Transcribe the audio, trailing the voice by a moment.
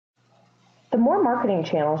The more marketing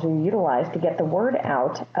channels you utilize to get the word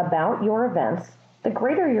out about your events, the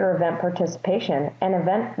greater your event participation and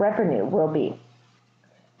event revenue will be.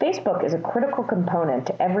 Facebook is a critical component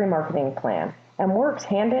to every marketing plan and works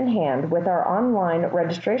hand in hand with our online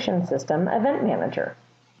registration system, Event Manager.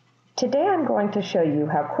 Today I'm going to show you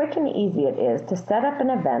how quick and easy it is to set up an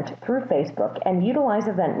event through Facebook and utilize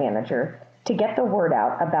Event Manager to get the word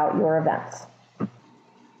out about your events.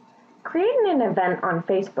 Creating an event on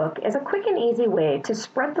Facebook is a quick and easy way to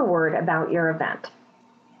spread the word about your event.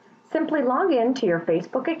 Simply log in to your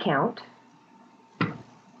Facebook account,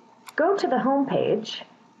 go to the home page,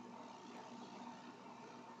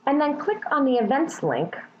 and then click on the Events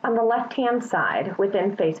link on the left-hand side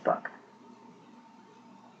within Facebook.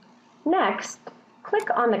 Next, click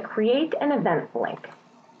on the Create an Event link.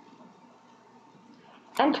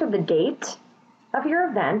 Enter the date of your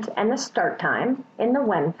event and the start time in the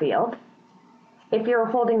When field. If you're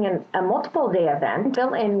holding a multiple-day event,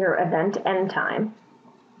 fill in your event end time.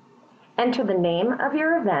 Enter the name of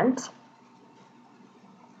your event.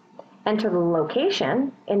 Enter the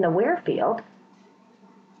location in the Where field.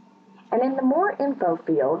 And in the More Info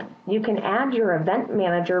field, you can add your Event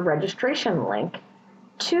Manager registration link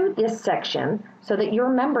to this section so that your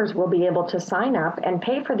members will be able to sign up and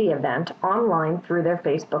pay for the event online through their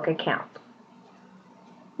Facebook account.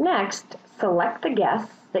 Next, select the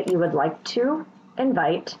guests that you would like to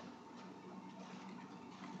invite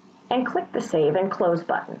and click the Save and Close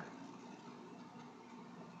button.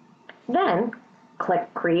 Then,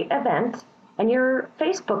 click Create Event and your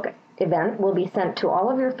Facebook event will be sent to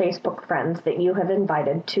all of your Facebook friends that you have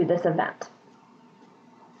invited to this event.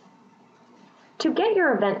 To get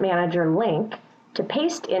your Event Manager link to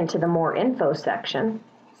paste into the More Info section,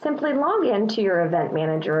 simply log in to your Event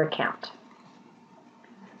Manager account.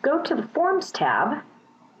 Go to the Forms tab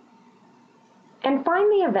and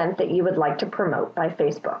find the event that you would like to promote by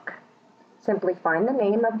Facebook. Simply find the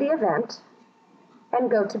name of the event and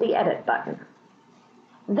go to the Edit button.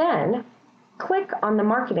 Then, click on the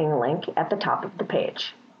marketing link at the top of the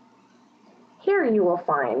page. Here you will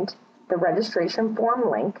find the registration form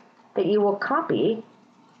link that you will copy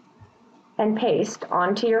and paste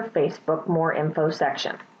onto your Facebook More Info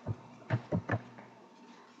section.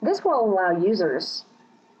 This will allow users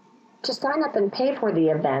to sign up and pay for the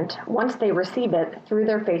event once they receive it through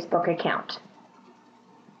their Facebook account.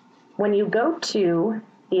 When you go to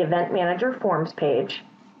the Event Manager Forms page,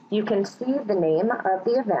 you can see the name of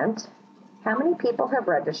the event, how many people have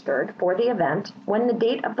registered for the event, when the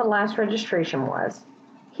date of the last registration was.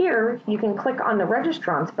 Here, you can click on the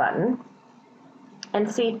Registrants button and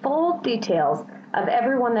see full details of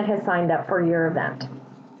everyone that has signed up for your event.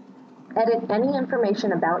 Edit any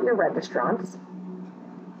information about your registrants.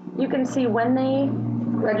 You can see when they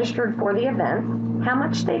registered for the event, how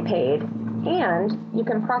much they paid, and you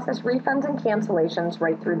can process refunds and cancellations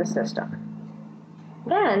right through the system.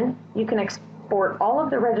 Then, you can export all of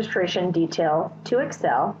the registration detail to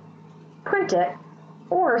Excel, print it,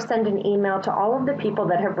 or send an email to all of the people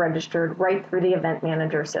that have registered right through the Event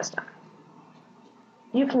Manager system.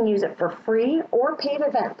 You can use it for free or paid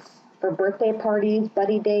events for birthday parties,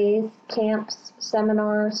 buddy days, camps,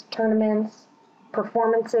 seminars, tournaments,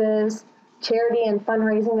 performances, charity and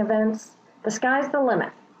fundraising events. The sky's the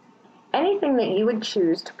limit. Anything that you would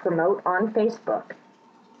choose to promote on Facebook,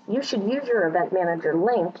 you should use your Event Manager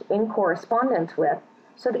link in correspondence with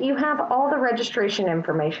so that you have all the registration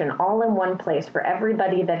information all in one place for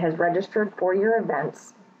everybody that has registered for your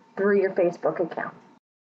events through your Facebook account.